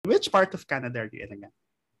Which part of Canada are you in again?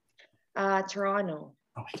 Toronto.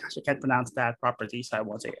 Oh my gosh, I can't pronounce that properly, so I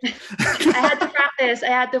won't say it. I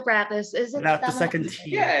had to practice. Is it Without the tama? second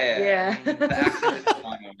T. Yeah. The accent is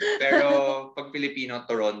Toronto. Pero pag Filipino,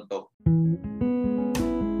 Toronto.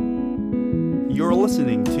 You're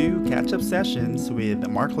listening to Catch Up Sessions with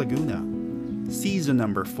Mark Laguna. Season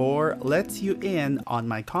number 4 lets you in on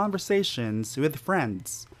my conversations with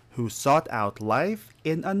friends who sought out life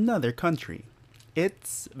in another country.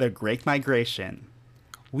 It's the Great Migration.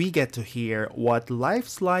 We get to hear what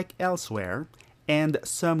life's like elsewhere and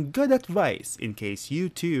some good advice in case you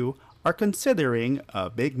too are considering a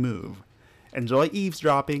big move. Enjoy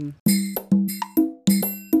eavesdropping.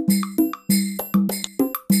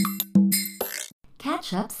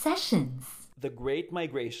 Catch Up Sessions. The Great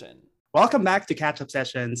Migration. Welcome back to Catch Up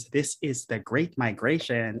Sessions. This is the Great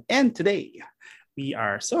Migration, and today we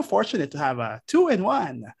are so fortunate to have a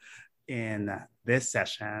 2-in-1 in this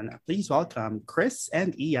session. Please welcome Chris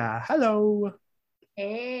and Iya. Hello.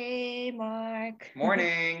 Hey, Mark.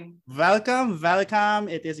 Morning. Welcome.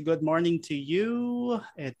 It is good morning to you.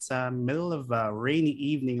 It's middle of a rainy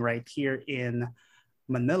evening right here in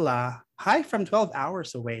Manila. Hi from 12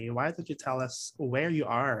 hours away. Why don't you tell us where you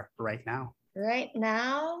are right now? Right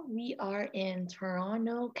now, we are in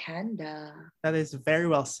Toronto, Canada. That is very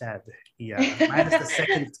well said. Yeah, minus the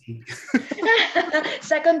second T.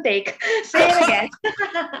 Second take. Say it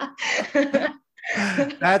again.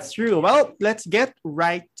 That's true. Well, let's get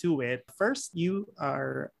right to it. First, you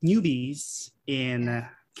are newbies in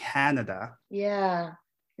Canada. Yeah.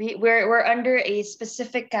 We're under a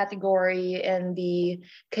specific category in the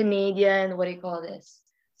Canadian, what do you call this?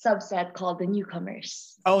 Subset called the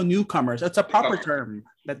newcomers. Oh, newcomers. That's a proper term.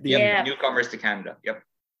 That Yeah. Newcomers to Canada. Yep.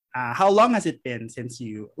 How long has it been since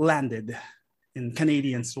you landed in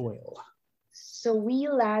Canadian soil? So we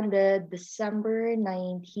landed December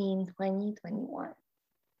 19, 2021.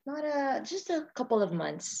 Just a couple of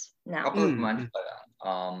months now. Couple of months,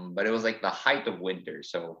 but it was like the height of winter,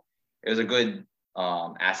 so it was a good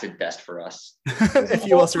acid test for us. If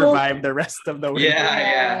you will survive the rest of the winter.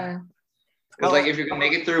 Yeah. Because like if you can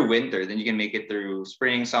make it through winter, then you can make it through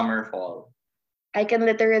spring, summer, fall. I can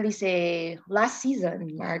literally say last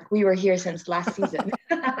season, Mark. We were here since last season.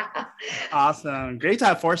 Awesome. Great to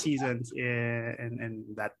have 4 seasons in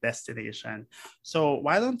that destination. So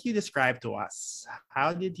why don't you describe to us,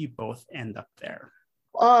 how did you both end up there?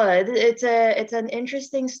 Oh, it's an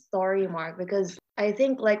interesting story, Mark, because I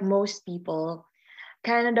think like most people,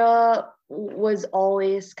 Canada was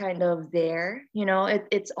always kind of there,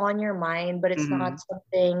 it's on your mind, but it's not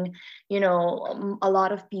something, a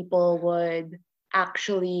lot of people would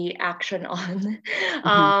actually action on.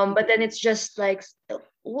 But then it's just like,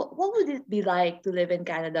 what would it be like to live in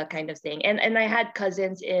Canada kind of thing? And I had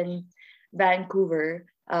cousins in Vancouver,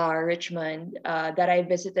 Richmond, that I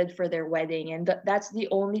visited for their wedding. And that's the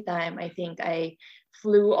only time I think I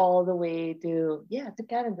flew all the way to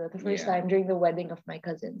Canada the first time during the wedding of my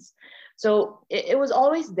cousins. So it was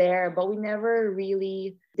always there, but we never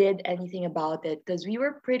really did anything about it because we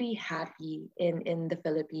were pretty happy in the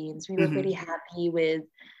Philippines. We were pretty happy with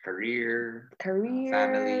career,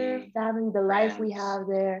 family, the life we have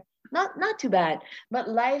there. Not too bad, but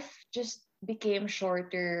life just became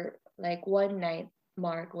shorter. Like one night,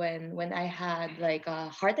 Mark, when I had like a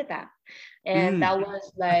heart attack, and that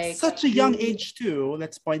was like such a young age too.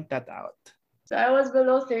 Let's point that out. So I was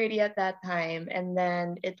below 30 at that time, and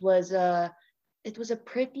then it was a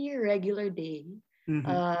pretty regular day.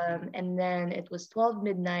 And then it was 12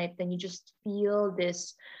 midnight. Then you just feel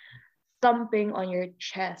this thumping on your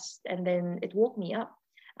chest, and then it woke me up.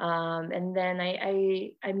 And then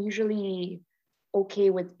I'm usually okay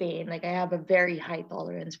with pain. Like I have a very high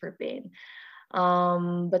tolerance for pain.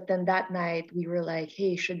 But then that night we were like,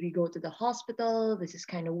 hey, should we go to the hospital? This is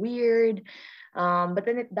kind of weird. But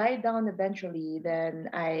then it died down eventually. Then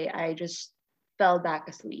I just fell back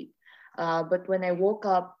asleep. But when I woke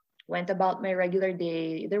up, went about my regular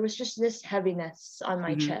day, there was just this heaviness on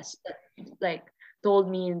my chest that like told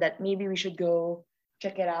me that maybe we should go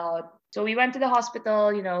check it out. So we went to the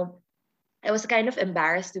hospital, I was kind of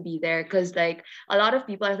embarrassed to be there because like a lot of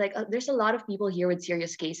people, I was like, there's a lot of people here with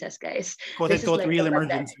serious cases, guys. Quote unquote real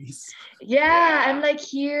emergencies. Yeah, I'm like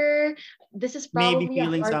here. This is probably maybe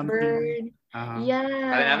feeling a heartburn. Yeah.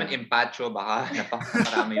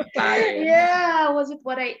 Yeah, was it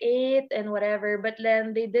what I ate and whatever? But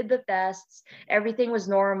then they did the tests. Everything was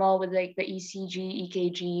normal with like the ECG,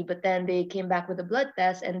 EKG. But then they came back with a blood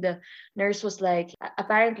test, and the nurse was like,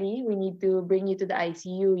 apparently we need to bring you to the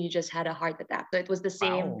ICU. You just had a heart attack. So it was the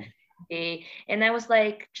same day. And I was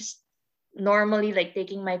like, just normally like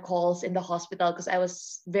taking my calls in the hospital because I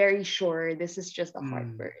was very sure this is just a Mm.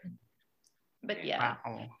 heartburn. But yeah,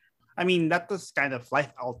 Wow. I mean, that was kind of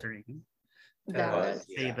life altering, that to was,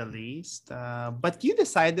 say Yeah. the least. But you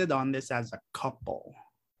decided on this as a couple,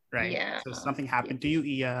 right? yeah, So something yeah, happened to you,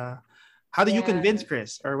 Iya. How did you yeah, convince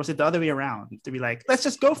Chris? Or was it the other way around to be like, let's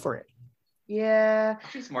just go for it? yeah.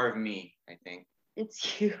 Actually, it's more of me, I think. It's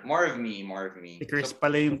you. More of me, more of me. Si Chris So,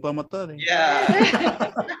 pala yung promotor eh. yeah.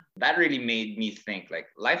 That really made me think like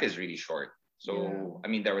life is really short. So, Yeah. I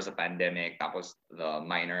mean, there was a pandemic, that was the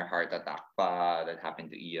minor heart attack pa that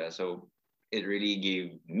happened to Iya. So, it really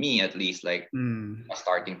gave me at least like Mm. a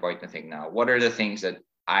starting point to think now, what are the things that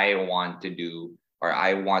I want to do or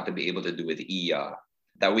I want to be able to do with Iya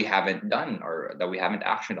that we haven't done or that we haven't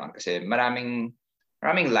actioned on? Kasi maraming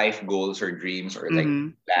life goals or dreams or like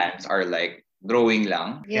Mhm. plans are like growing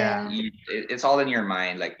lang. Yeah. Yeah. It's all in your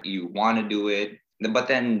mind. Like you want to do it, but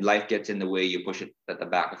then life gets in the way. You push it at the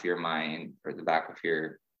back of your mind or the back of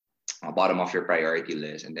your bottom of your priority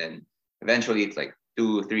list, and then eventually it's like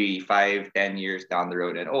 2, 3, 5, 10 years down the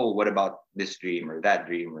road, and oh, what about this dream or that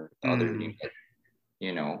dream or the other dream? Mm. That,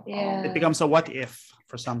 you know. It Yeah. becomes a what if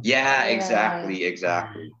for some people. Yeah, Yeah.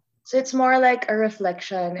 exactly. So it's more like a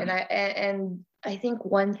reflection, and I think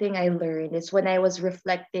one thing I learned is when I was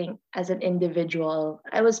reflecting as an individual,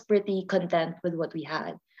 I was pretty content with what we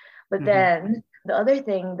had. But Mhm. then the other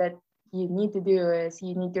thing that you need to do is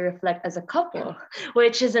you need to reflect as a couple,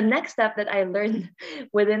 which is the next step that I learned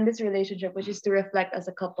within this relationship, which is to reflect as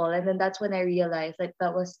a couple. And then that's when I realized like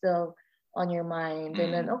that was still on your mind. And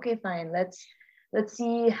then okay, fine, let's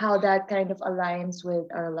see how that kind of aligns with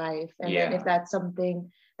our life. And then if Yeah, that's something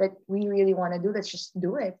that we really want to do, let's just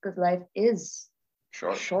do it because life is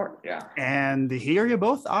short. short. Yeah. And here you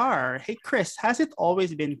both are. Hey, Chris, has it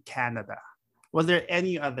always been Canada? Was there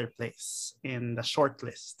any other place in the short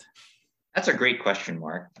list? That's a great question,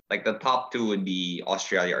 Mark. Like the top two would be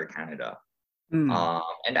Australia or Canada. Mm.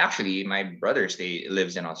 And actually, my brother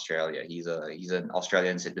lives in Australia. He's an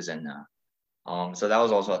Australian citizen now. So that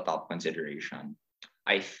was also a top consideration.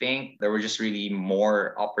 I think there were just really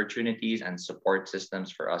more opportunities and support systems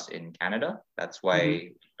for us in Canada. That's why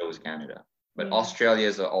we chose Canada. But Yeah. Australia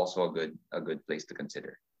is also a good place to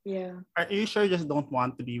consider. Yeah. Are you sure you just don't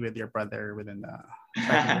want to be with your brother within the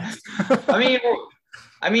I I mean,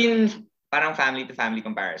 I mean, parang family to family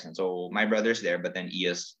comparison. So my brother's there, but then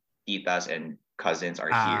Iya's titas and cousins are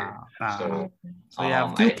here. So so you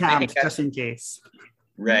have two I think camps that's just in case.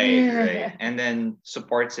 right, right. And then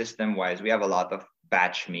support system wise, we have a lot of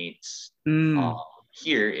batchmates Mm.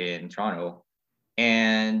 here in Toronto.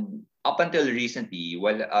 And up until recently,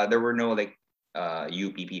 well, there were no like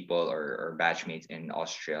UP people or batchmates in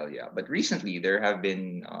Australia. But recently, there have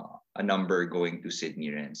been a number going to Sydney.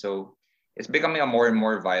 And so it's becoming a more and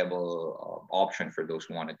more viable option for those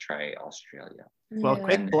who want to try Australia. Well, Yeah.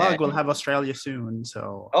 quick And plug. then, We'll have Australia soon.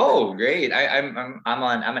 So oh, great! I'm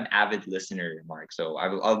an avid listener, Mark. So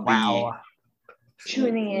I'll be wow.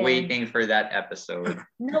 Tuning in. waiting for that episode.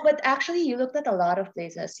 No, but actually, you looked at a lot of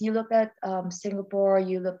places. You looked at Singapore,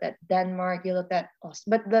 you looked at Denmark, you looked at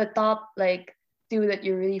but the top like two that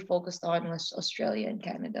you really focused on was Australia and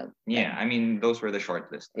Canada. Yeah, I mean those were the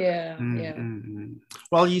short list. Yeah, Mm, yeah. mm, mm.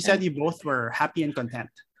 Well, you said And- you both were happy and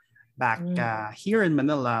content back Mm. here in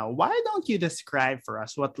Manila. Why don't you describe for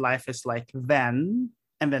us what life is like then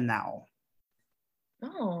and then now?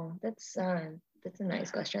 Oh, that's a nice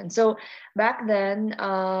question. So back then,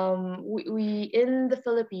 we in the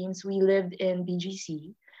Philippines we lived in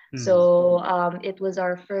BGC. Mm. So it was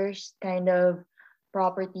our first kind of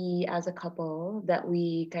property as a couple that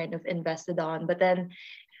we kind of invested on. But then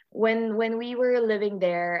when we were living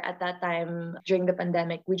there at that time during the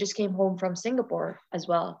pandemic, we just came home from Singapore as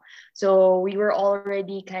well. So we were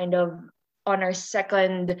already kind of on our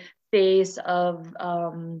second phase of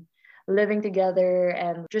living together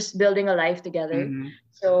and just building a life together. Mhm.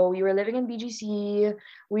 So we were living in BGC.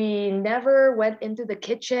 We never went into the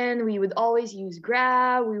kitchen. We would always use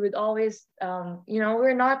Grab. We would always,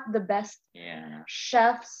 we're not the best Yeah.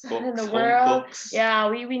 chefs in the Home world. cooks. Yeah,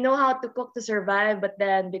 we know how to cook to survive, but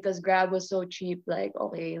then because Grab was so cheap, like,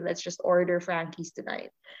 okay, let's just order Frankie's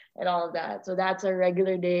tonight and all of that. So that's a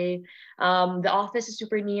regular day. The office is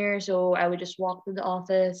super near, so I would just walk to the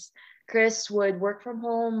office. Chris would work from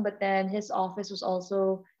home, but then his office was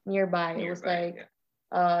also nearby. It was Nearby, like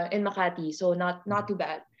yeah. in Makati, so not too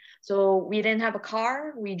bad. So we didn't have a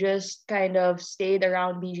car. We just kind of stayed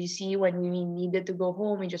around BGC when we needed to go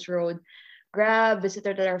home. We just rode Grab,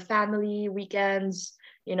 visited our family weekends,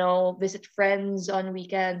 visit friends on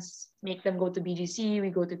weekends, make them go to BGC, we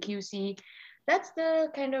go to QC. that's the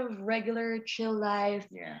kind of regular chill life,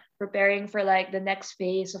 Yeah. preparing for like the next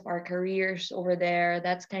phase of our careers over there.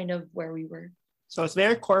 That's kind of where we were. So it's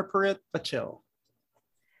very corporate but chill.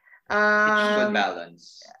 It's a good Um,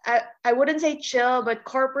 balance. I wouldn't say chill, but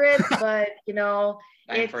corporate, but you know,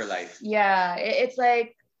 Time for life. yeah, it's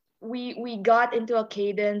like we got into a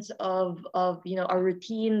cadence of you know a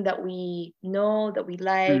routine that we know that we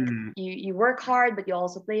like. Mm. You work hard, but you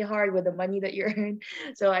also play hard with the money that you earn.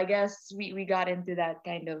 So I guess we got into that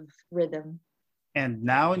kind of rhythm. And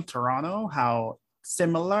now in Toronto, how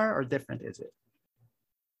similar or different is it?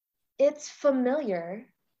 It's familiar,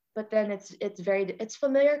 but then it's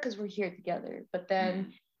familiar because we're here together, but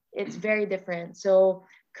then it's very different. So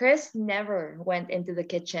Chris never went into the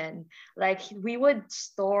kitchen. Like we would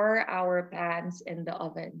store our pans in the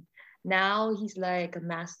oven. Now he's like a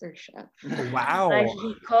master chef. Like Wow.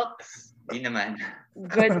 he cooks Di naman.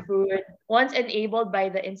 good food once enabled by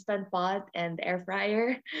the instant pot and the air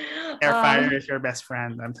fryer. Air fryer Um, is your best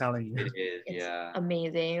friend, I'm telling you. It is, it's yeah.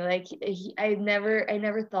 amazing. Like I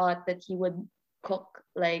never thought that he would cook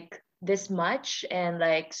like this much and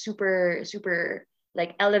like super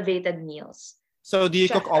like elevated meals. So do you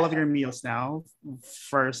Chef cook all of level. your meals now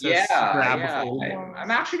versus Yeah, grab yeah. food? I'm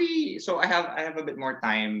actually, so I have a bit more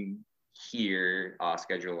time here,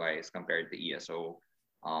 schedule wise compared to ESO.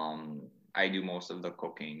 I do most of the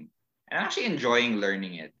cooking, and I'm actually enjoying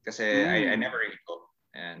learning it because I Mm. never really cook,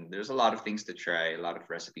 and there's a lot of things to try, a lot of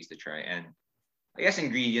recipes to try, and I guess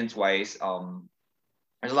ingredients wise,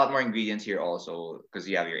 there's a lot more ingredients here also because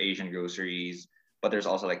you have your Asian groceries, but there's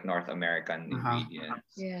also like North American Uh-huh.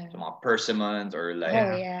 ingredients, Yeah. some persimmons or like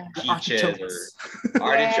Oh Yeah. yeah. The peaches or artichokes.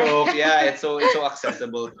 artichoke. Yeah, it's so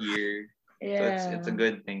accessible here. So it's a Yeah.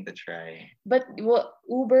 good thing to try. But what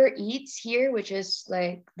Uber Eats here, which is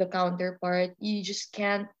like the counterpart, you just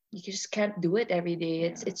can't do it every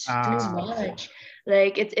day. Yeah. It's too Ah. much.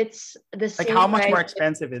 Like it's the Like same how much more price.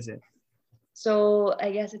 expensive is it? So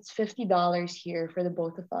I guess it's $50 here for the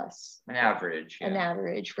both of us. An average, An yeah.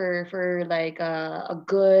 average for like a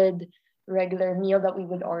good regular meal that we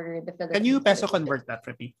would order in the Can you Philippines. peso convert that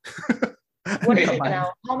for me? What is Wait. it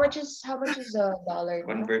now? How much is a dollar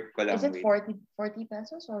now? Convert ko lang, Is it wait. 40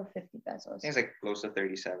 pesos or 50 pesos? I think it's like close to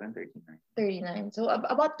 37, 39. 39. So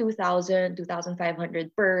about 2,000,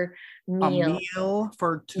 2,500 per A meal. meal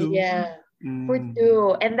for two? Yeah, for Mm.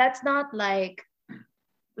 two. And that's not like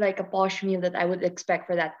a posh meal that I would expect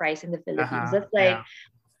for that price in the Philippines. Uh-huh. That's like Yeah.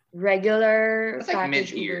 regular That's like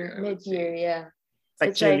package mid-tier, Uber, I would mid-tier, say. yeah. It's like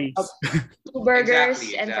It's like Chili's. two burgers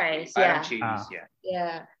Exactly, and exactly. fries. Parang Yeah. Chili's, yeah.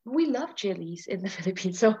 Yeah. We love chilies in the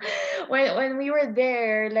Philippines. So when we were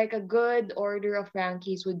there, like a good order of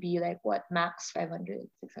Frankie's would be like what, max 500,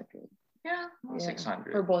 600. Yeah, Yeah. 600.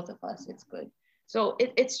 For both of us, it's good. So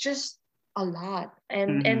it's just a lot.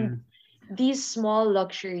 And Mhm. these small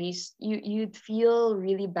luxuries, you'd feel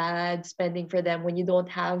really bad spending for them when you don't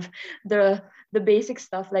have the basic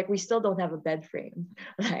stuff. Like we still don't have a bed frame,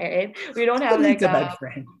 right? We don't Who have needs like a bed a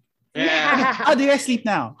frame? Yeah. How do you guys sleep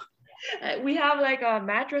now? we have like a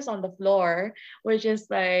mattress on the floor, which is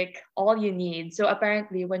like all you need. So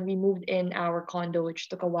apparently, when we moved in our condo, which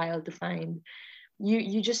took a while to find,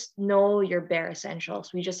 you just know your bare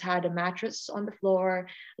essentials. We just had a mattress on the floor,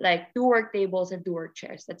 like two work tables and two work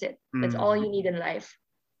chairs. That's it. That's all you need in life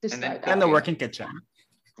to And then start And out. a working kitchen.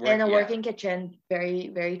 And a Yeah. working kitchen, very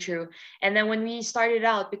very true. And then when we started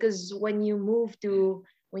out, because when you move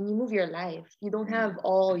your life, you don't have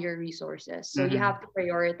all your resources, so you Mhm. have to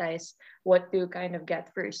prioritize what to kind of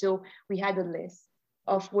get first. So we had a list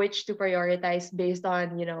of which to prioritize based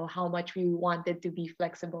on how much we wanted to be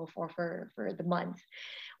flexible for the month.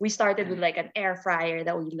 We started with like an air fryer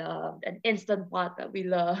that we loved, an instant pot that we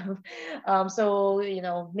love. So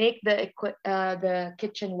make the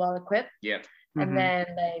kitchen well equipped, Yep. and Mhm. then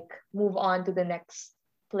like move on to the next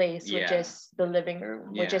place, which Yeah. is the living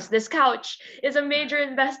room, which Yeah. is this couch is a major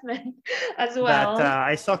investment as That well.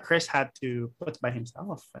 I saw Chris had to put by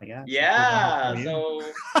himself, I guess. He bought it Yeah. for you.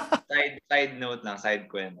 So side note lang, side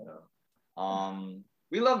kwento.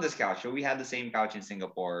 We love this couch. So we had the same couch in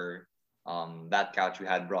Singapore. That couch we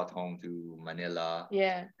had brought home to Manila.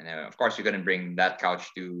 Yeah, And of course, we couldn't bring that couch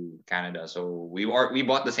to Canada, so we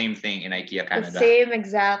bought the same thing in IKEA the Canada. same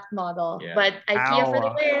exact model, Yeah. but IKEA for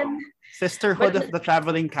the Ow. win. Sisterhood But- of the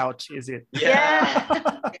traveling couch, is it? Yeah.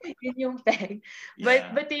 Yun yung thing.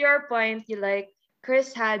 Yeah. But to your point,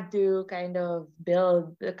 Chris had to kind of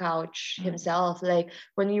build the couch himself. Like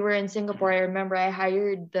when we were in Singapore, I remember I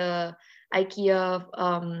hired the IKEA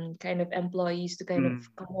kind of employees to kind of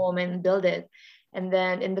come home and build it. And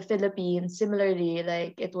then in the Philippines, similarly,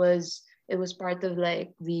 like it was it was part of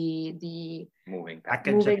like the Moving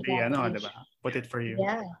Package at moving the ano, package. diba? Put it for you.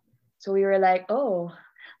 Yeah. So we were like, oh,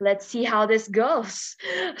 let's see how this goes.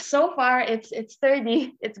 So far, it's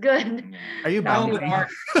 30. It's good. Yeah. Are you Not No, too but bouncing?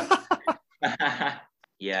 bad.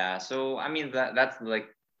 yeah. So I mean that's like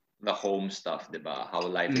the home stuff, diba? How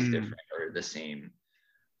life is Mm. different or the same.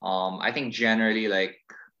 I think generally like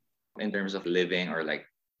in terms of living or like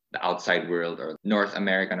the outside world or North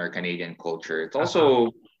American or Canadian culture, it's also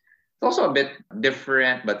a bit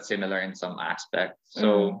different but similar in some aspects. Mm.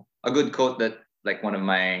 So a good quote that like one of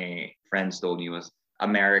my friends told me was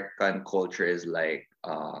American culture is like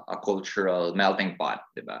a cultural melting pot,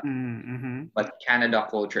 diba? Mm-hmm. But Canada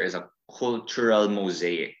culture is a cultural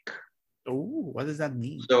mosaic. Oh, what does that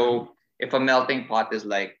mean? So if a melting pot is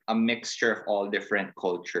like a mixture of all different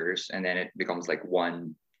cultures and then it becomes like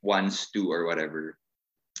one stew or whatever.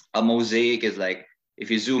 A mosaic is like if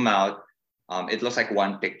you zoom out, it looks like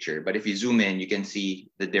one picture, but if you zoom in, you can see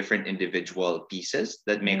the different individual pieces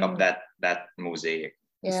that make up Mm. that mosaic.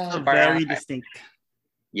 It's Yeah. still Parang very distinct.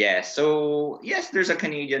 yeah, so yes, there's a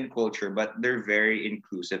Canadian culture, but they're very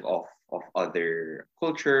inclusive of other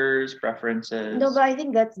cultures, No, preferences. but I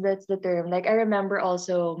think that's the term. Like I remember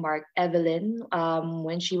also Mark Evelyn,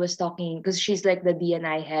 when she was talking because she's like the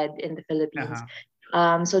DNI head in the Philippines.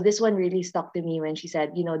 Uh-huh. So this one really stuck to me when she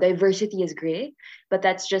said, diversity is great, but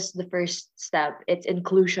that's just the first step. It's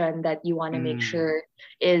inclusion that you want to make Mm. sure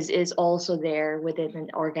is also there within an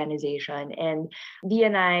organization. And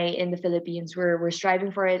DNI in the Philippines, we're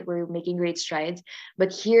striving for it. We're making great strides.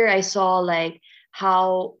 But here I saw like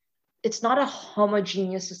how it's not a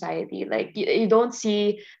homogeneous society. Like you don't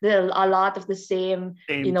see a lot of the same,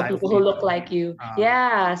 Same type of people who look people. like you. Uh,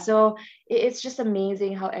 Yeah. So it's just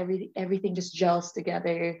amazing how everything just gels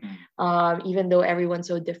together, Mm. even though everyone's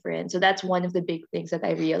so different. So that's one of the big things that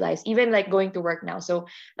I realized. Even like going to work now. So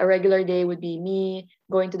a regular day would be me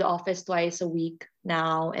going to the office twice a week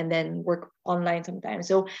now, and then work online sometimes.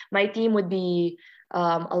 So my team would be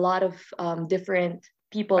a lot of different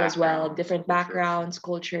people as well, Backgrounds, different cultures, backgrounds,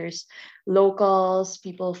 cultures, locals,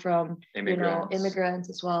 people from immigrants. immigrants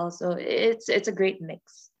as well. So it's a great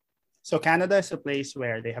mix. so Canada is a place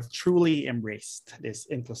where they have truly embraced this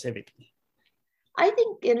inclusivity. I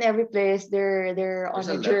think in every place they're There's on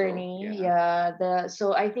a a level, journey. yeah. Yeah.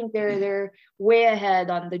 So I think they're way ahead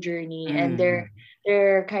on the journey, and Mm.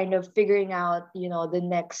 they're kind of figuring out, the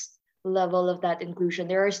next level of that inclusion.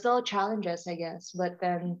 There are still challenges, I guess, but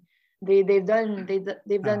then they've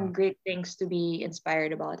Uh, done great things to be inspired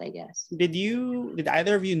about, I guess. did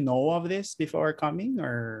either of you know of this before coming,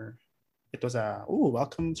 or it was a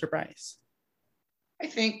welcome surprise? I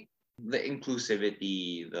think the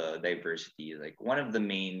inclusivity, the diversity, like one of the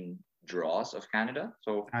main draws of Canada.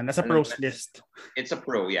 So And that's a alam mo pros list. it's a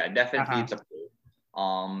pro, yeah, definitely Uh-huh. it's a pro.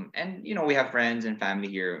 And we have friends and family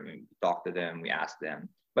here. We talk to them, we ask them,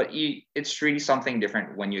 but it's really something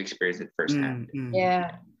different when you experience it firsthand. Mm, mm.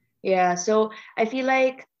 Yeah. Yeah. So I feel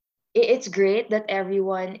like it's great that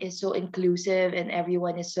everyone is so inclusive and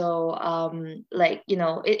everyone is so like,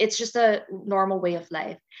 it's just a normal way of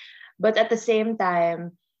life. But at the same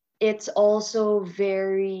time, it's also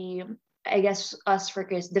very, I guess, us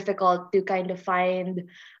freakers difficult to kind of find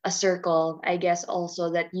a circle, I guess,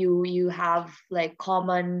 also that you have like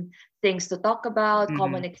common things to talk about,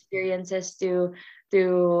 common Mhm. experiences to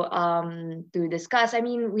discuss. I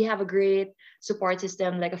mean, we have a great support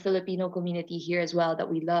system, like a Filipino community here as well that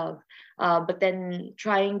we love. But then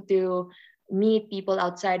trying to meet people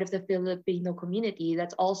outside of the Filipino community,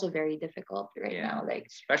 that's also very difficult right Yeah, now. Like,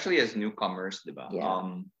 especially as newcomers, diba? yeah.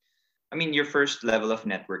 I mean, your first level of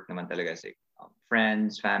network naman talaga is like,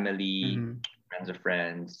 friends, family, Mhm. friends of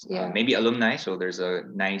friends, Yeah. maybe alumni. So there's a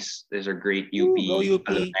great Ooh, go UP UP.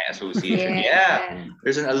 alumni association. Yeah, Yeah.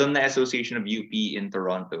 there's an alumni association of UP in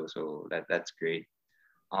Toronto. So that's great.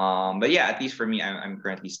 But yeah, at least for me, I'm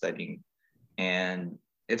currently studying, and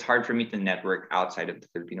it's hard for me to network outside of the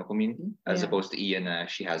Filipino community, as Yeah. opposed to Ian.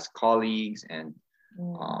 She has colleagues and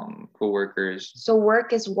Mm. coworkers. So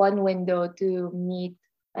work is one window to meet,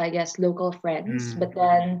 I guess, local friends. Mm. But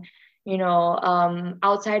then,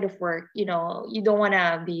 outside of work, you don't want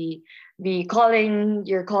to be calling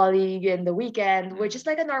your colleague in the weekend, which is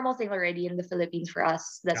like a normal thing already in the Philippines for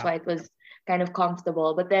us. That's Yeah. why it was kind of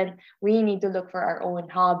comfortable. But then we need to look for our own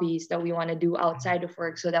hobbies that we want to do outside of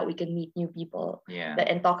work so that we can meet new people Yeah.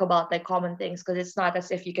 and talk about like common things. Because it's not as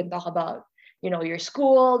if you can talk about your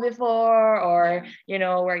school before, or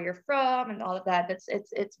where you're from and all of that.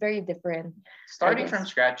 It's very different, I Starting from guess.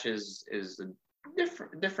 scratch is a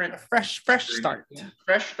different A fresh start.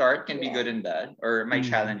 fresh start can be Yeah. good and bad, or my Mm.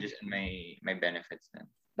 challenges and my benefits then.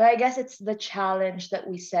 But I guess it's the challenge that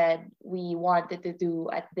we said we wanted to do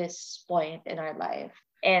at this point in our life.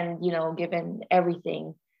 And, given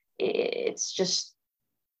everything, it's just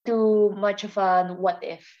too much of a what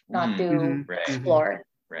if not to Mhm. Right. explore.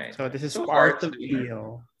 Right. So this is So far, part it's of the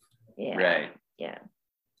deal. Yeah. Right. Yeah.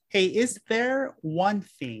 Hey, is there one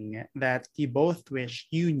thing that you both wish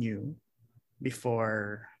you knew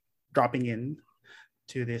before dropping in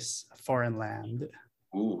to this foreign land?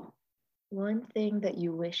 Ooh. One thing that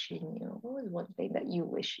you wish you knew. What was one thing that you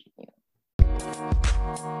wish you knew?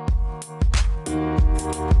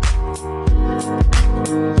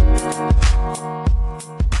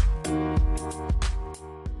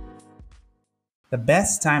 The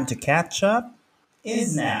best time to catch up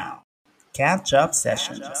is now. Catch up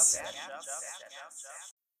sessions.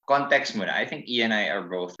 Context muna. I think E and I are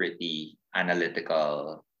both pretty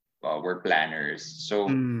analytical. We're planners. So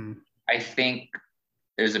Mm, I think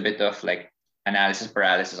there's a bit of like analysis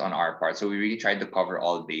paralysis on our part. So we really tried to cover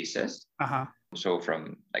all bases. uh-huh. So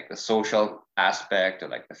from like the social aspect to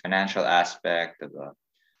like the financial aspect to the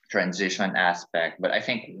transition aspect. But I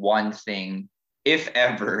think one thing, if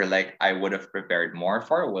ever, like I would have prepared more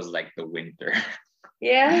for was like the winter.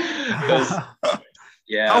 Yeah. Because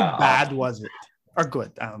yeah, How bad was it? Or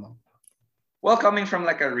good? I don't know. well, coming from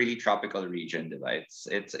like a really tropical region, diba,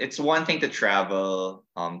 it's one thing to travel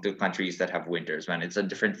to countries that have winters, man. It's a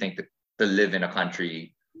different thing to live in a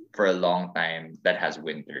country for a long time that has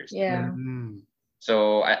winters. Yeah. Mhm.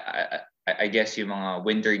 So I guess yung mga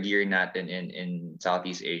winter gear natin in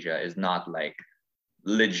Southeast Asia is not like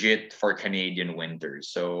legit for Canadian winters.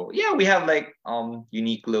 So yeah, we have like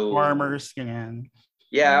Uniqlo. Warmers, ganyan.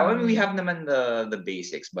 Yeah, I mean, we have naman the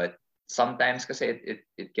basics, but sometimes kasi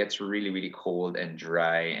it gets really really cold and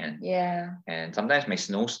dry Yeah. and sometimes may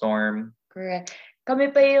snowstorm. Correct.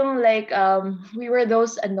 Kami pa yung like, we were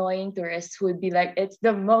those annoying tourists who would be like, it's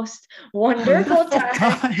the most wonderful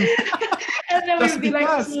time. And then Just we'd be like,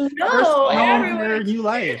 because. snow First time of everywhere. your new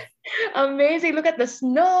life. Amazing. Look at the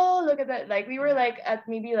snow. Look at that. Like we were like at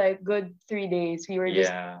maybe like good 3 days. We were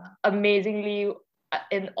just Yeah. amazingly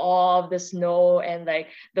in awe of the snow and like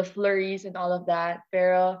the flurries and all of that.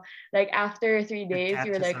 Pero like after 3 days,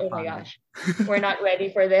 you were catches like, are oh my fun. gosh, we're not ready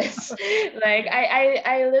for this. Like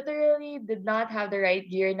I literally did not have the right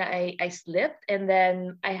gear. Na I slipped and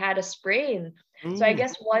then I had a sprain. So I Ooh.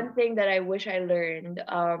 guess one thing that I wish I learned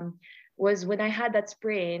was when I had that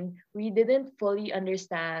sprain, we didn't fully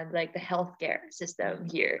understand like the healthcare system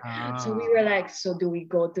here. So we were like, so do we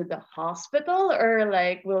go to the hospital or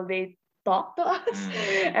like will they talk to us?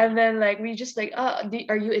 And then like we just like, are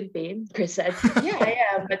you in pain? Chris said, yeah, I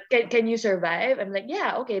am, but can you survive? I'm like,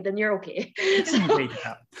 yeah, okay, then you're okay. You So, can wait it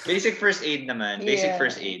out. Basic first aid naman. Basic Yeah.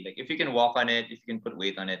 first aid. Like if you can walk on it, if you can put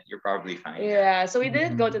weight on it, you're probably fine. yeah, so we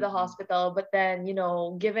didn't go to the Mhm. hospital, but then,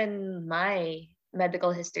 given my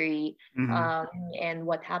medical history Mhm. and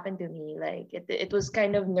what happened to me, like it was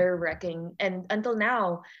kind of nerve-wracking. And until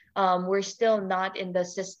now, we're still not in the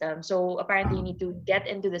system. So apparently you need to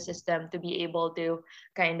get into the system to be able to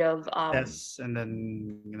kind of Yes, and then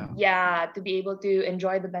yeah, to be able to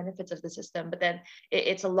enjoy the benefits of the system. But then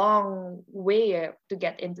it's a long way to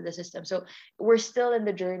get into the system, so we're still in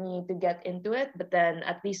the journey to get into it, but then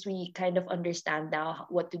at least we kind of understand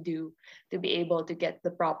now what to do to be able to get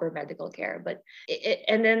the proper medical care. But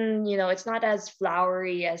and then it's not as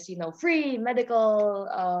flowery as free medical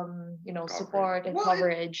support and Well,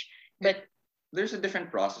 coverage, but There's a different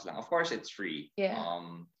process lang. Of course, it's free. Yeah.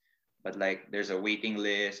 But like there's a waiting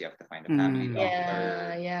list. You have to find a family Mm.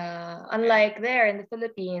 doctor. Yeah. Unlike there in the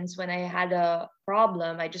Philippines, when I had a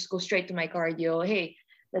problem, I just go straight to my cardio. Hey,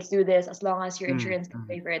 let's do this. As long as your insurance can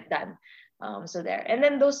pay for it, done. So there. And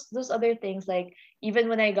then those other things, like even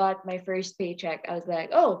when I got my first paycheck, I was like,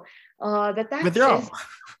 oh, the withdraw. taxes.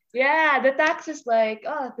 Yeah, the tax is like,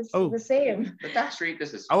 this Oh. is the same. The tax rate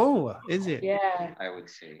is Oh, is it? Yeah. I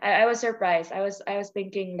would say. I was surprised. I was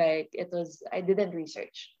thinking like I didn't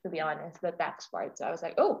research, to be honest, the tax part. So I was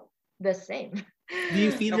like, oh, the same. Do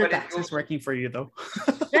you feel No, your but it taxes goes- working for you though?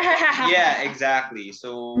 Yeah, exactly.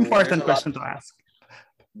 So Important there's a lot- question to ask.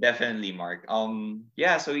 Definitely, Mark.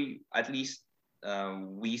 Yeah. So at least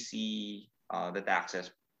we see the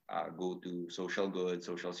taxes go to social goods,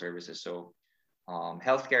 social services. So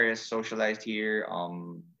healthcare is socialized here.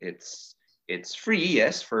 It's free,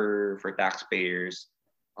 yes, for taxpayers.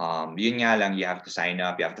 Yun nga lang, you have to sign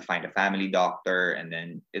up, you have to find a family doctor, and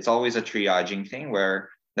then it's always a triaging thing where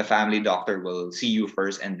the family doctor will see you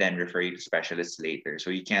first and then refer you to specialists later. So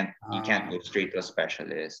you can't go straight to a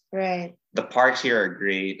specialist. Right. The parks here are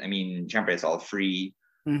great. I mean, syempre, it's all free.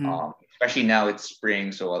 Mhm. especially now it's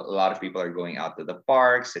spring, so a lot of people are going out to the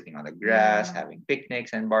park, sitting on the grass, Yeah. having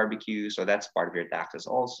picnics and barbecue. So that's part of your taxes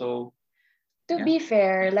also. To Yeah. be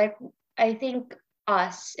fair, like I think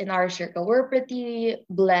us in our circle, we're pretty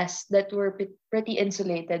blessed that we're pretty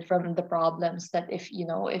insulated from the problems that if you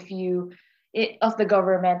of the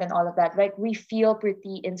government and all of that. Like we feel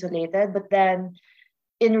pretty insulated, but then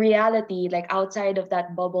in reality, like outside of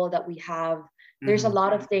that bubble that we have, there's a Mhm.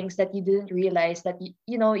 lot of things that you didn't realize that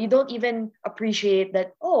you don't even appreciate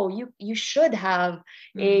that. Oh, you should have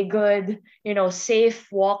a Mm. good,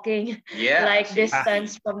 safe walking Yeah, like safety.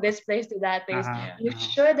 distance from this place to that place. Uh-huh, Yeah. You uh-huh.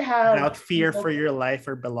 should have, Without fear for your life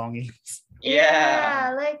or belongings. Yeah.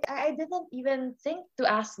 yeah, like I didn't even think to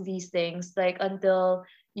ask these things like until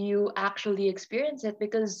you actually experience it,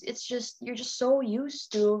 because you're just so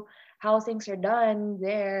used to how things are done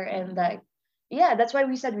there. And like, yeah, that's why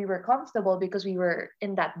we said we were comfortable, because we were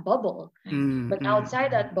in that bubble. Mm. But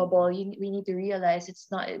outside that bubble, we need to realize it's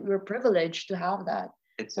not, we're privileged to have that.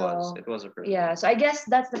 It was. So It was a privilege. yeah, so I guess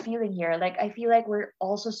that's the feeling here. Like I feel like we're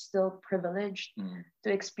also still privileged Mm. to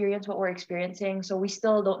experience what we're experiencing, so we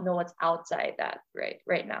still don't know what's outside that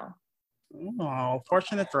right now. Oh,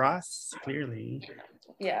 fortunate for us, clearly.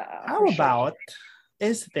 Yeah, How for sure. about,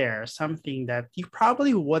 is there something that you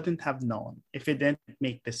probably wouldn't have known if you didn't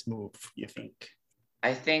make this move, you think?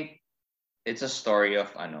 I think it's a story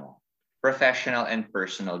of professional and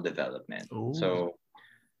personal development. Ooh. So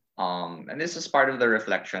and this is part of the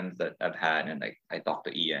reflections that I've had, and like I talked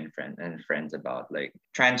to Ian friends about like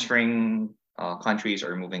transferring countries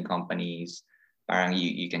or moving companies. Parang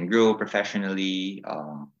you can grow professionally,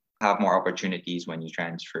 have more opportunities when you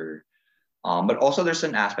transfer. But also there's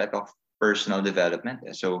an aspect of personal development.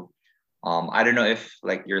 So I don't know if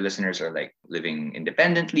like your listeners are like living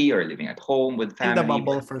independently or living at home with In the family.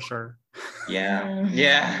 bubble, for sure. Yeah, Mm.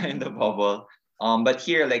 yeah, in the bubble. But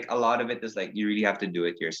here, like a lot of it is like you really have to do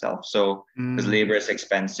it yourself. So because Mm. labor is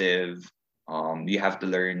expensive, you have to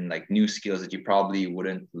learn like new skills that you probably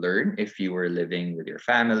wouldn't learn if you were living with your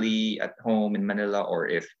family at home in Manila, or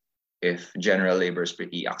if general labor is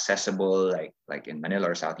pretty accessible, like in Manila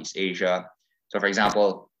or Southeast Asia. So, for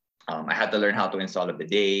example, I had to learn how to install a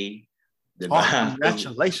bidet. Oh, Diba?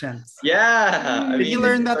 congratulations. Yeah, I Did you mean,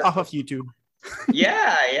 learn that off of YouTube?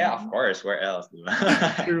 yeah, of course. Where else? Diba?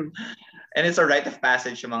 True. And it's a rite of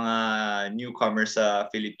passage yung mga newcomers sa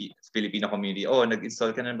Filipino community. Oh,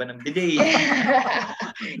 nag-install ka na ba ng bidet?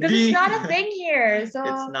 Because it's not a thing here. So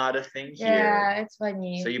It's not a thing here. yeah, it's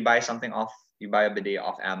funny. So you buy a bidet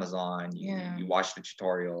off Amazon, Yeah. you watch the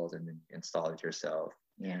tutorials and then you install it yourself.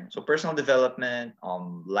 Yeah. So personal development,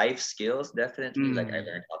 life skills, definitely. Like I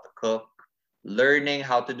learned how to cook, learning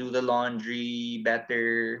how to do the laundry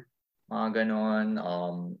better, mga ganon.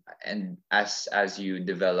 And as you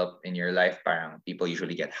develop in your life, parang people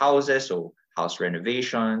usually get houses, so house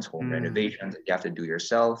renovations, home renovations, you have to do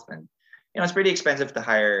yourself. And it's pretty expensive to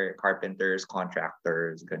hire carpenters,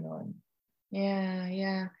 contractors, ganon.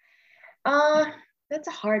 Yeah. That's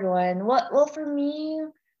a hard one. Well, for me,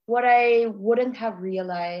 what I wouldn't have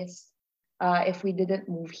realized if we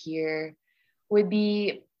didn't move here would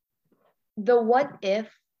be the what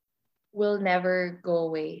if will never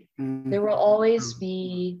go away. There will always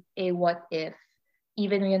be a what if,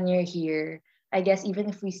 even when you're here. I guess even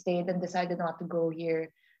if we stayed and decided not to go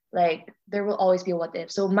here, like there will always be a what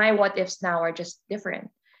if. So my what ifs now are just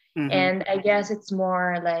different. And I guess it's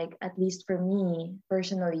more like, at least for me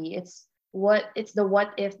personally, it's the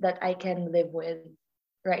what if that I can live with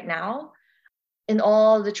right now. In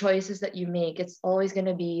all the choices that you make, it's always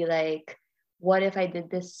gonna be like, what if I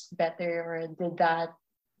did this better or did that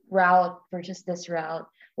route versus this route?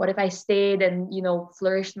 What if I stayed and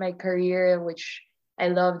flourished my career, which I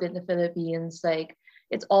loved in the Philippines? Like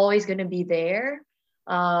it's always gonna be there.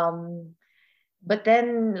 But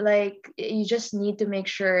then like you just need to make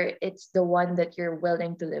sure it's the one that you're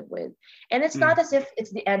willing to live with. And it's not as if it's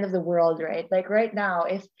the end of the world, right? Like right now,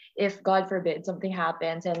 if God forbid something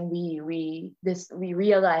happens and we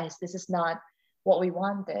realize this is not what we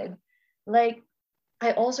wanted, like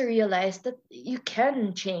I also realized that you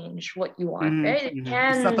can change what you want, right? You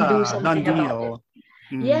It's not can do a done something about it. deal.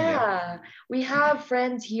 Yeah, we have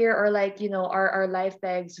friends here, or like our life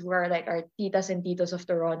pegs, who are like our titas and titos of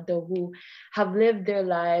Toronto, who have lived their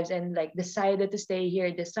lives and like decided to stay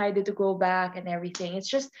here, decided to go back and everything.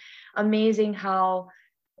 It's just amazing how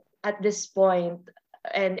at this point,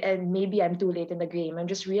 and maybe I'm too late in the game,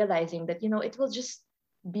 I'm just realizing that it will just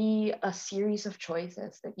be a series of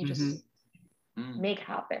choices that you just make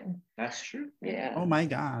happen. That's true. Yeah. Oh my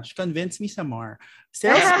gosh, convince me some more.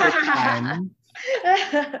 Sales time.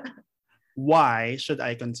 Why should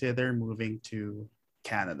I consider moving to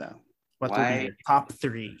Canada? What would be your top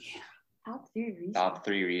three? Top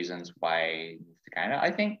three reasons why move to Canada?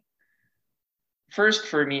 I think first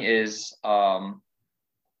for me is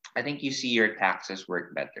I think you see your taxes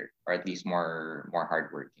work better, or at least more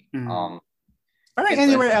hardworking. Parang It's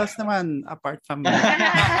anywhere else naman apart from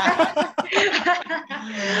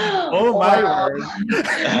oh my word.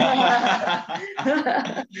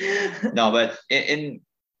 No, but in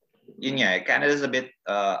Canada is a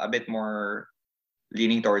bit more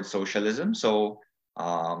leaning towards socialism. So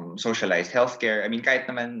socialized healthcare. I mean, kahit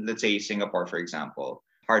naman, let's say Singapore, for example,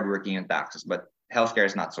 hardworking in taxes, but healthcare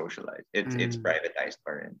is not socialized. It's privatized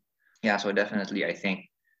pa rin. Yeah, so definitely I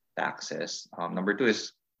think taxes. Number two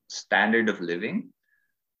is standard of living.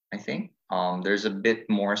 I think there's a bit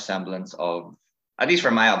more semblance of, at least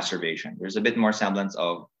from my observation, there's a bit more semblance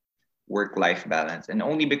of work-life balance, and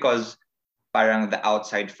only because parang the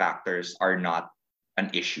outside factors are not an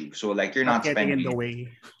issue. So like you're not getting spending in the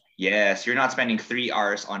way. Yes, you're not spending 3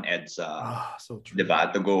 hours on EDSA, So true.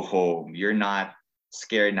 diba, to go home. You're not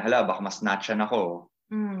scared na, hala, baka mas-snatchan ako.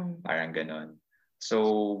 Parang ganun.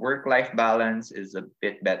 So work-life balance is a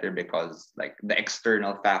bit better because like the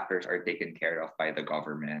external factors are taken care of by the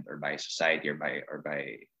government or by society or by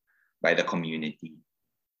the community.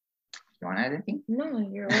 You want to add anything? No,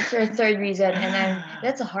 you're also a third reason, and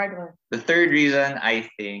that's a hard one. The third reason I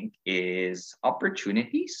think is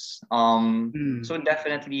opportunities. So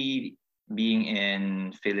definitely being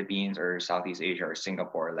in Philippines or Southeast Asia or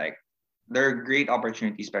Singapore, like there are great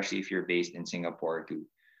opportunities, especially if you're based in Singapore to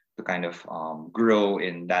kind of grow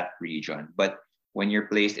in that region. But when you're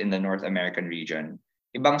placed in the North American region,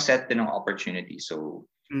 ibang set din ng opportunities. So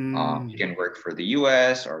you can work for the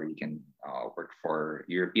US, or you can work for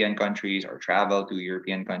European countries, or travel to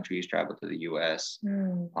European countries, travel to the US.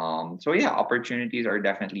 So yeah, opportunities are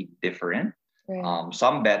definitely different. Right.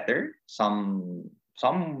 Some better, some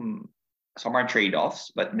are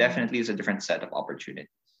trade-offs, but definitely it's a different set of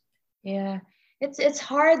opportunities. Yeah, it's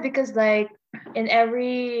hard because like in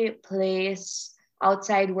every place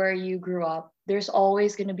outside where you grew up, there's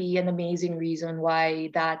always going to be an amazing reason why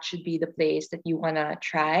that should be the place that you want to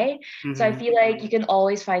try. So I feel like you can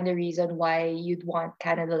always find a reason why you'd want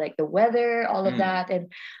Canada, like the weather, all of that,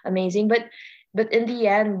 and amazing. But in the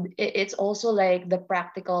end, it's also like the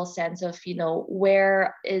practical sense of,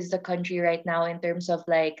 where is the country right now in terms of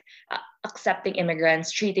like accepting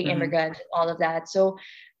immigrants, treating immigrants, all of that. So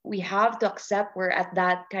we have to accept we're at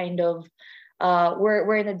that kind of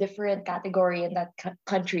we're in a different category in that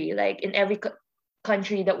country. Like in every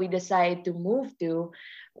country that we decide to move to,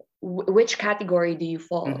 which category do you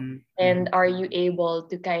fall? And are you able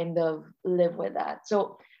to kind of live with that?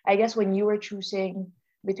 So I guess when you were choosing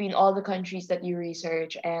between all the countries that you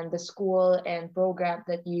research and the school and program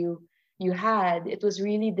that you had, it was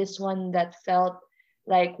really this one that felt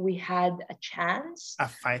like we had a chance, a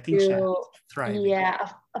fighting chance, thriving. Yeah,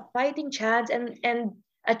 a fighting chance, and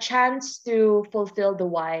a chance to fulfill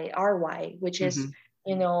our why, which is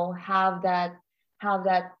have that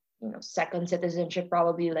second citizenship,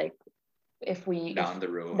 probably, like if we down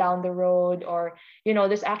the road, or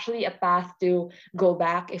there's actually a path to go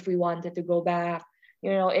back if we wanted to go back.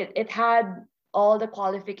 It had all the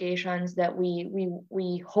qualifications that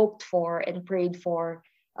we hoped for and prayed for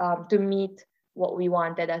to meet what we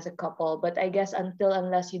wanted as a couple. But I guess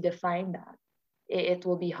unless you define that, it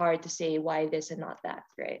will be hard to say why this and not that,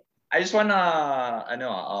 right? I just wanna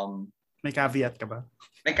may caveat ka ba?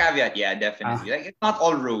 May caveat, yeah, definitely. Like it's not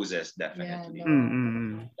all roses, definitely. Yeah,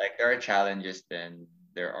 no. Like there are challenges, then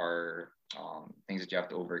there are things that you have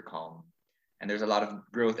to overcome, and there's a lot of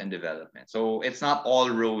growth and development. So it's not all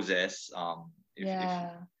roses.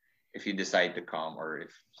 If you decide to come, or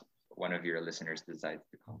if one of your listeners decides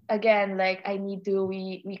to come. Again, like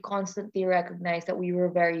we constantly recognize that we were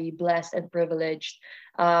very blessed and privileged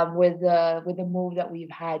with the move that we've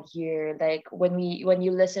had here. Like when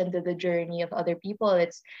you listen to the journey of other people,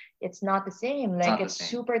 it's not the same. Like it's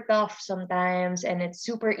super tough sometimes, and it's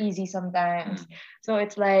super easy sometimes. So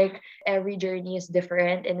it's like every journey is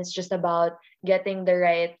different, and it's just about getting the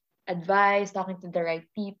right advice, talking to the right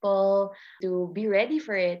people to be ready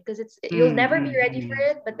for it, because you'll never be ready for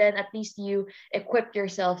it, but then at least you equip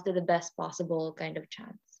yourself to the best possible kind of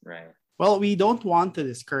chance. Right. Well, we don't want to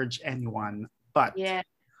discourage anyone, but yeah,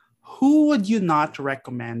 who would you not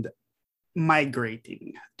recommend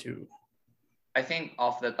migrating to? I think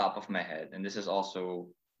off the top of my head, and this is also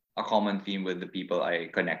a common theme with the people I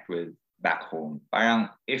connect with back home. Parang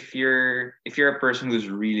if you're a person who's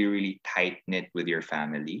really, really tight knit with your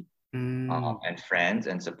family and friends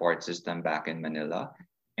and support system back in Manila,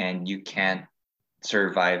 and you can't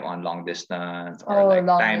survive on long distance or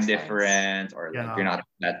time difference, or like you're not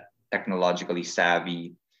that technologically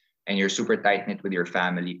savvy, and you're super tight knit with your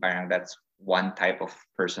family, parang that's one type of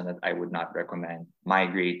person that I would not recommend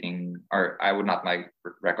migrating, or I would not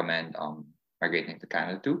recommend migrating to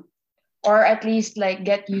Canada too. Or at least like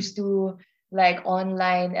get used to like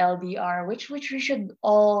online LDR, which we should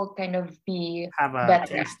all kind of be Have a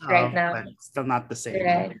better at taste right of, now. but still not the same.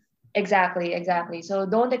 Right. Exactly. So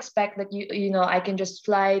don't expect that I can just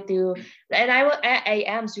fly to, and I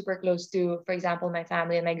am super close to, for example, my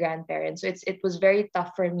family and my grandparents. So it was very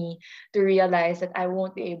tough for me to realize that I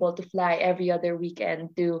won't be able to fly every other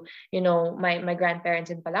weekend to, my grandparents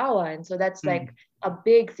in Palawan. So that's like a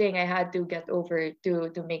big thing I had to get over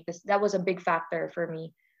to make this. That was a big factor for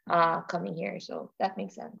me coming here. So that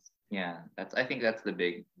makes sense. Yeah, I think that's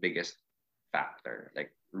the biggest factor.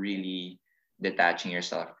 Like really detaching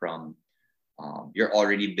yourself from your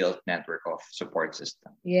already built network of support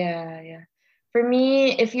system. Yeah. For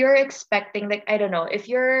me, if you're expecting, like, I don't know, if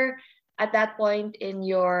you're at that point in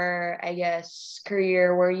your, I guess,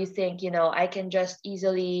 career where you think, I can just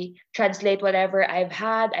easily translate whatever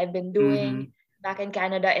I've been doing back in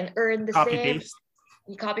Canada and earn the Copy same. paste.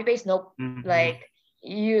 You copy paste? Nope. Like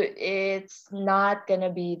it's not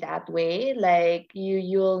gonna be that way. Like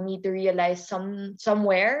you'll need to realize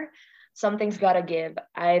somewhere something's gotta give.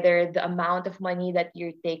 Either the amount of money that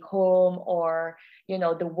you take home, or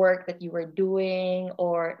the work that you were doing,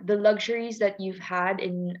 or the luxuries that you've had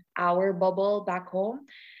in our bubble back home.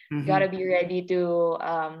 Gotta be ready to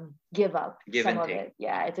give up Give some and of take. it.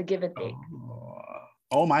 Yeah, it's a give and take.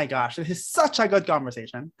 Oh my gosh, this is such a good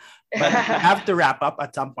conversation. But we have to wrap up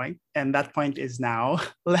at some point, and that point is now.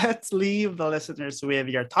 Let's leave the listeners with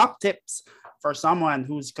your top tips for someone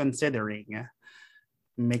who's considering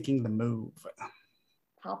making the move.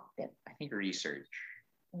 Top tip. I think research.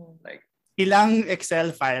 Like, ilang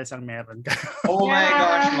Excel files ang meron ka? Oh my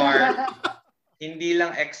gosh, Mark. Hindi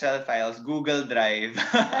lang Excel files, Google Drive.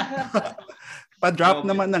 Pa-drop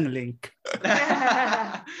naman ng link.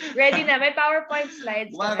 Ready na, may PowerPoint slides.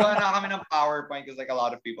 Gumagawa na kami ng PowerPoint because like a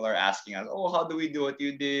lot of people are asking us, oh, how do we do what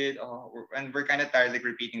you did? And we're kind of tired like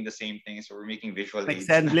repeating the same thing, so we're making visual Like aids.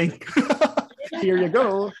 send link. Here you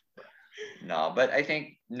go. No, but I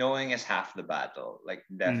think knowing is half the battle. Like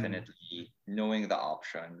definitely knowing the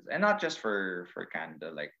options, and not just for Canada.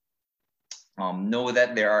 Like know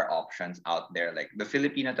that there are options out there. Like the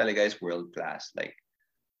Filipino talaga is world class. Like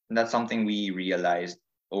that's something we realized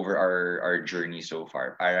over our journey so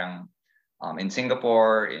far. Parang in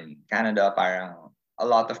Singapore, in Canada, parang a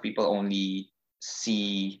lot of people only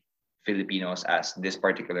see Filipinos as this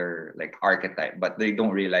particular like archetype, but they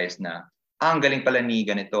don't realize na ang galing pala ni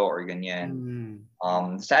ganito or ganyan.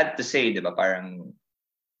 Sad to say, di ba, parang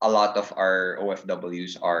a lot of our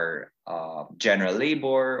OFWs are general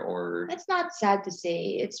labor, or it's not sad to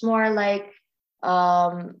say. It's more like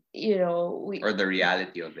or the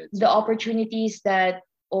reality of it. The opportunities that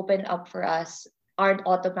open up for us aren't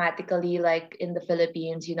automatically like in the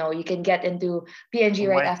Philippines. You can get into PNG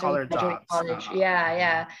right after you graduate college.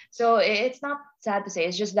 Yeah. So it's not sad to say.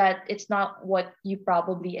 It's just that it's not what you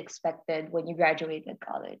probably expected when you graduated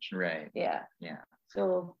college. Right. Yeah.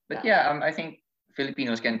 So but I think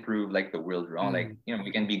Filipinos can prove like the world wrong. Like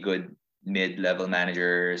we can be good mid-level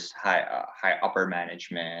managers, high upper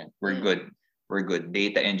management. We're good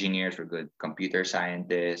data engineers. We're good computer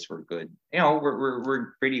scientists. We're good.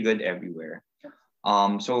 We're pretty good everywhere.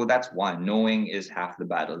 So that's one. Knowing is half the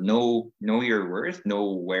battle. Know your worth.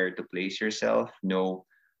 Know where to place yourself. Know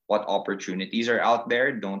what opportunities are out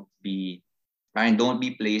there. Don't be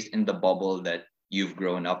placed in the bubble that you've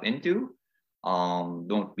grown up into.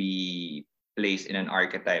 Don't be placed in an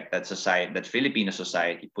archetype that Filipino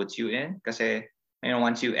society puts you in. Kasi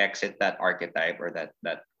once you exit that archetype or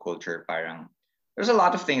that culture, parang there's a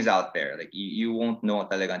lot of things out there. Like you won't know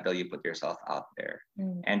talaga until you put yourself out there.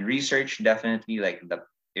 And research definitely, like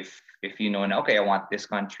if you know now, okay, I want this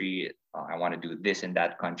country, I want to do this in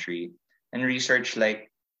that country, and research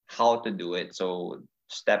like how to do it. So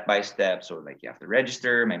step by step. So like you have to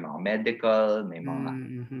register, may mga medical, may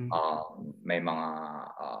mga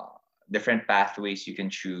different pathways you can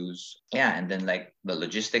choose. Yeah, and then like the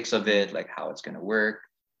logistics of it, like how it's gonna work.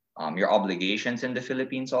 Your obligations in the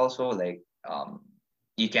Philippines also, like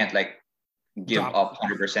you can't like give up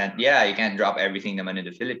 100%. Yeah, you can't drop everything naman in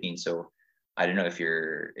the Philippines. So I don't know if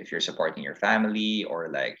you're supporting your family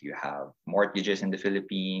or like you have mortgages in the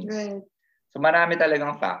Philippines. Right. So marami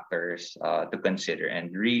talagang factors to consider,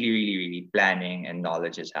 and really, really, really planning and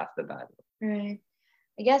knowledge is half the battle. Right.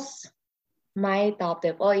 I guess my top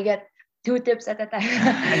tip. Oh, you get 2 tips at a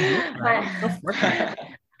time.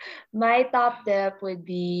 My top tip would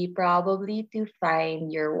be probably to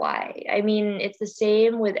find your why. I mean, it's the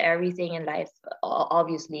same with everything in life,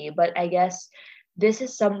 obviously, but I guess this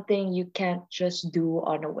is something you can't just do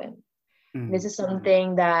on a whim. This is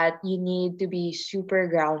something that you need to be super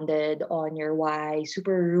grounded on your why,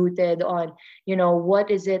 super rooted on, what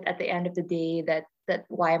is it at the end of the day that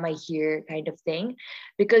why am I here kind of thing.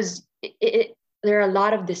 Because there are a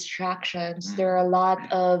lot of distractions. There are a lot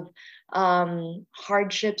of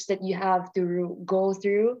hardships that you have to go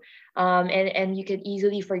through, and you can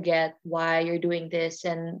easily forget why you're doing this,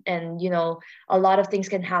 and a lot of things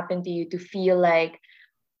can happen to you to feel like,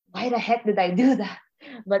 why the heck did I do that?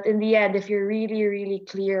 But in the end, if you're really, really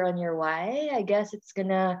clear on your why, I guess it's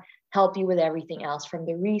gonna help you with everything else, from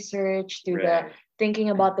the research to the thinking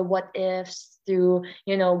about the what ifs, to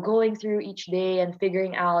going through each day and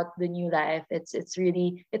figuring out the new life.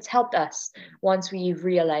 It's helped us once we've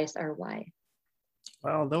realized our why.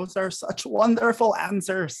 Well, those are such wonderful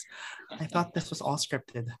answers. I thought this was all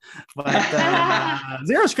scripted, but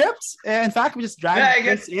zero scripts. In fact, we just dragged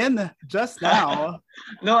this in just now.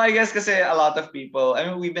 No, I guess because a lot of people, I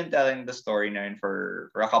mean, we've been telling the story now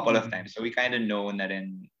for a couple of times, so we kind of know that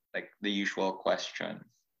in like the usual questions.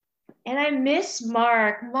 And I miss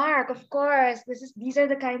Mark. Mark, of course. These are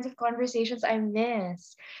the kinds of conversations I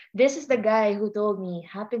miss. This is the guy who told me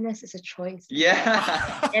happiness is a choice.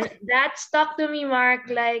 Yeah. And that stuck to me, Mark,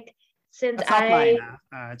 like since That's not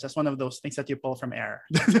mine. Just one of those things that you pull from air.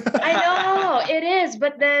 I know it is,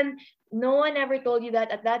 but then no one ever told you that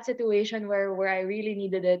at that situation where I really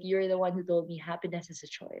needed it. You're the one who told me happiness is a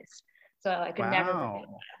choice. So I could never forget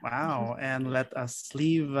that. Wow. And let us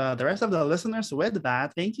leave the rest of the listeners with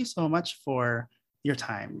that. Thank you so much for your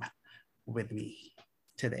time with me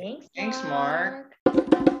today. Thanks, Mark.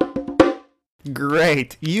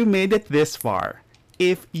 Great. You made it this far.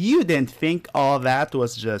 If you didn't think all that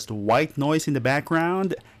was just white noise in the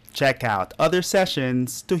background, check out other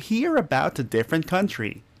sessions to hear about a different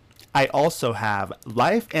country. I also have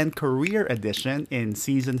Life and Career Edition in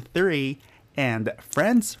Season 3 and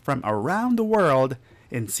Friends from Around the World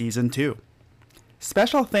in Season 2.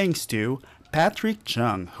 Special thanks to Patrick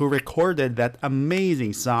Chung, who recorded that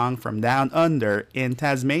amazing song from Down Under in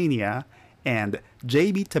Tasmania, and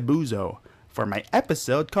JB Tabuzo for my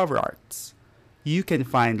episode cover arts. You can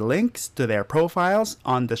find links to their profiles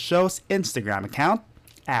on the show's Instagram account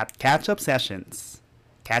at Catch Up Sessions.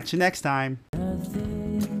 Catch you next time.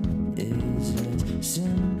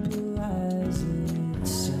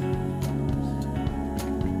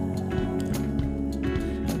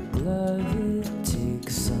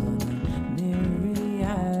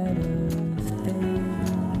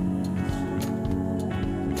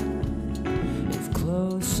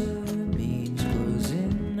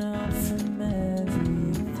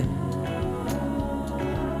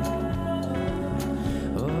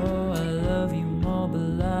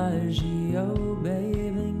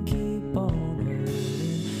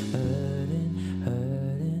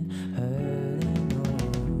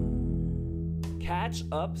 Catch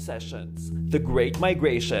Up Sessions, The Great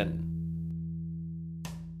Migration.